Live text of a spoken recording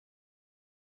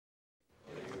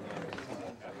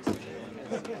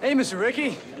Hey, Mr.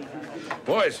 Ricky.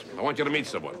 Boys, I want you to meet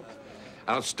someone.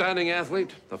 Outstanding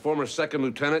athlete, the former second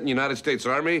lieutenant in the United States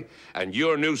Army, and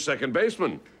your new second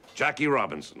baseman, Jackie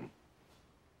Robinson.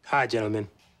 Hi, gentlemen.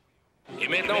 Et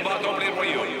maintenant, on va entendre les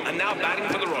Royaux. And now batting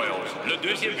for the Royals, le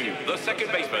deuxième but, the second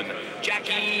baseman,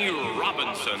 Jackie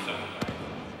Robinson.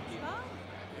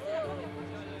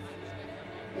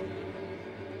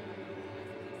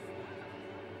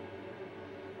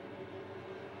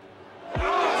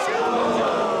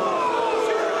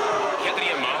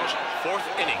 Quatrième manche, fourth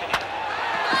inning.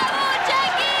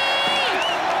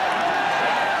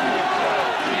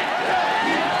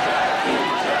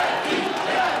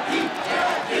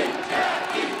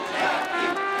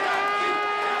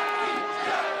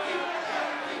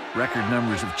 Record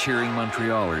numbers of cheering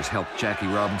Montrealers helped Jackie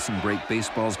Robinson break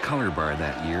baseball's color bar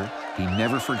that year. He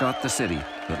never forgot the city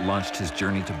that launched his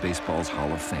journey to baseball's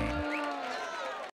Hall of Fame.